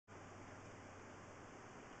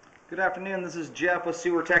Good afternoon, this is Jeff with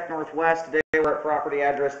Sewer Tech Northwest. Today we're at property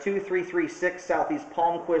address 2336 Southeast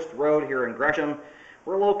Palmquist Road here in Gresham.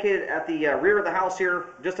 We're located at the rear of the house here,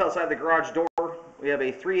 just outside the garage door. We have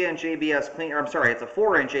a 3-inch ABS clean, or I'm sorry, it's a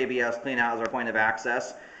 4-inch ABS clean out as our point of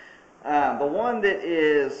access. The one that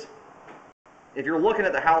is, if you're looking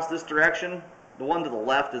at the house this direction, the one to the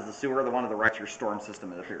left is the sewer, the one to the right is your storm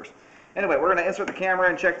system, it appears. Anyway, we're going to insert the camera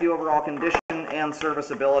and check the overall condition and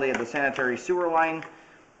serviceability of the sanitary sewer line.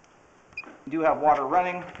 We do have water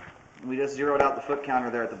running. We just zeroed out the foot counter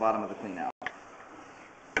there at the bottom of the clean out.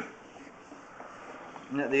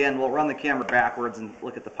 And at the end, we'll run the camera backwards and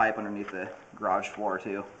look at the pipe underneath the garage floor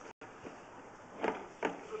too. The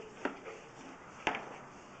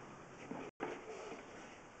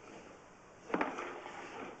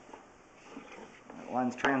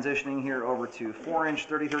line's transitioning here over to 4-inch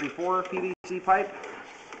 3034 PVC pipe.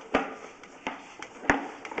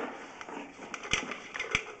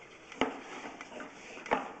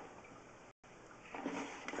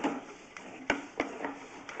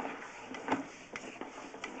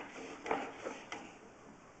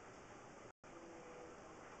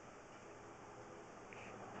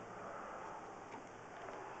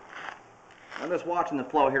 I'm just watching the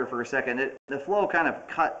flow here for a second. The flow kind of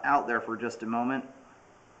cut out there for just a moment.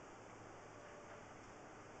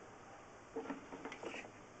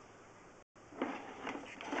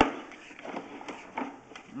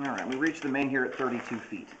 Alright, we reached the main here at 32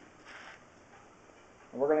 feet.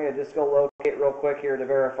 We're going to just go locate real quick here to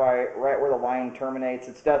verify right where the line terminates.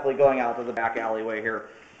 It's definitely going out to the back alleyway here.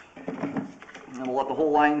 And we'll let the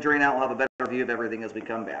whole line drain out. We'll have a better view of everything as we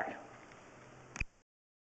come back.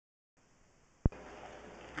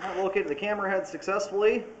 Located the camera head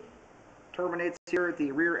successfully. Terminates here at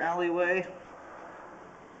the rear alleyway.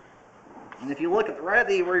 And if you look at right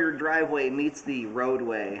at where your driveway meets the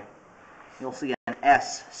roadway, you'll see an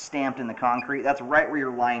S stamped in the concrete. That's right where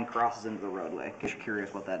your line crosses into the roadway, in case you're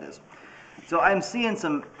curious what that is. So I'm seeing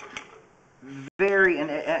some and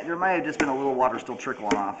there might have just been a little water still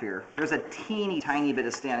trickling off here. There's a teeny tiny bit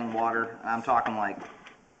of standing water. I'm talking like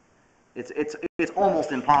it's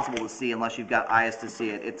almost impossible to see unless you've got eyes to see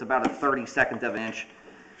it. It's about a 32nd of an inch.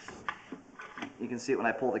 You can see it when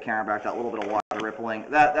I pull the camera back, that little bit of water rippling.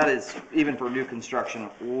 That is, even for new construction,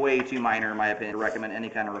 way too minor in my opinion to recommend any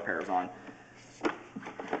kind of repairs on.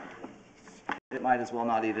 It might as well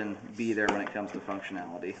not even be there when it comes to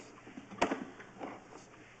functionality.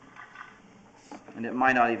 And it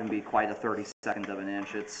might not even be quite a 32nd of an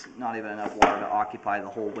inch. It's not even enough water to occupy the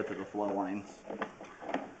whole width of the flow line.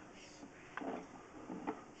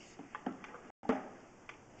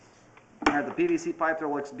 Alright, the PVC pipe there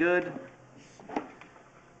looks good.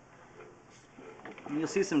 And you'll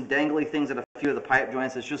see some dangly things at a few of the pipe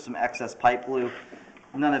joints. It's just some excess pipe glue.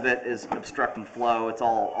 None of it is obstructing flow. It's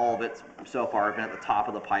all of it so far has been at the top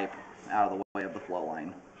of the pipe, out of the way of the flow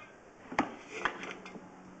line.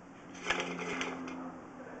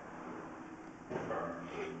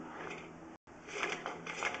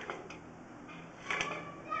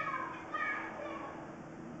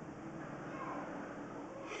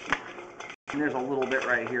 And there's a little bit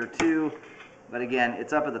right here too, but again,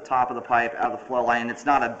 it's up at the top of the pipe, out of the flow line. It's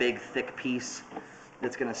not a big, thick piece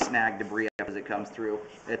that's going to snag debris up as it comes through.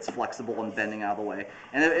 It's flexible and bending out of the way,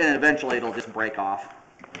 and eventually it'll just break off.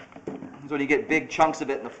 So when you get big chunks of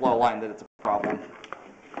it in the flow line, then it's a problem.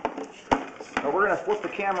 Now we're going to flip the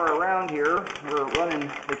camera around here. We're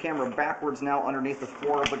running the camera backwards now underneath the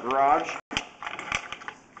floor of the garage.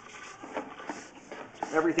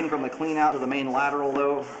 Everything from the clean out to the main lateral,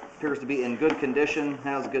 though, appears to be in good condition,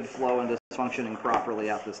 has good flow, and is functioning properly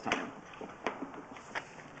at this time.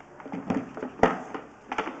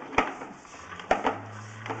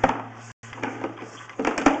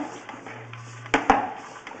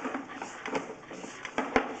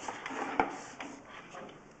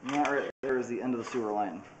 And that right there is the end of the sewer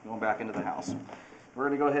line, going back into the house. We're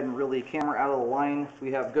going to go ahead and reel the camera out of the line.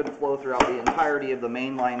 We have good flow throughout the entirety of the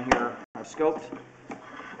main line here. I've scoped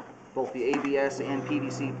both the ABS and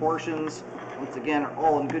PVC portions. Once again, are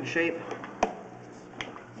all in good shape.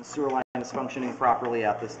 The sewer line is functioning properly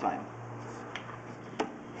at this time.